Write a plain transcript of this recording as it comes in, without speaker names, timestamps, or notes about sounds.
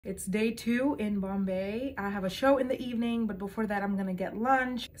It's day 2 in Bombay. I have a show in the evening, but before that I'm gonna get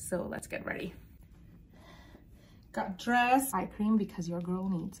lunch. So let's get ready. Got dressed. Eye cream because your girl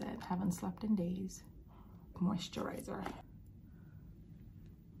needs it. Haven't slept in days. Moisturizer.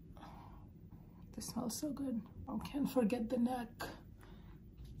 This smells so good. I can't forget the neck.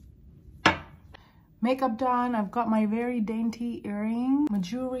 Makeup done. I've got my very dainty earring, my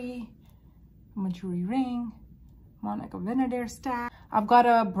jewelry ring, Monica Vinader stack. I've got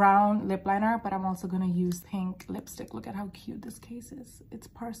a brown lip liner, but I'm also gonna use pink lipstick. Look at how cute this case is. It's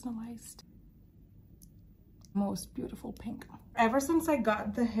personalized. Most beautiful pink. Ever since I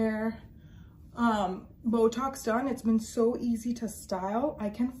got the hair Botox done, it's been so easy to style. I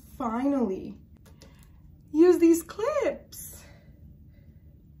can finally use these clips.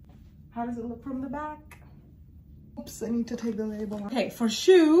 How does it look from the back? Oops, I need to take the label off. Okay, for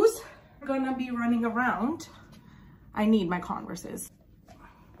shoes, I'm gonna be running around. I need my Converses.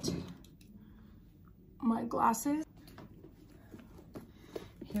 My glasses.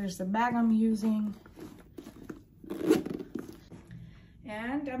 Here's the bag I'm using.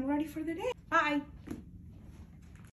 And I'm ready for the day. Bye.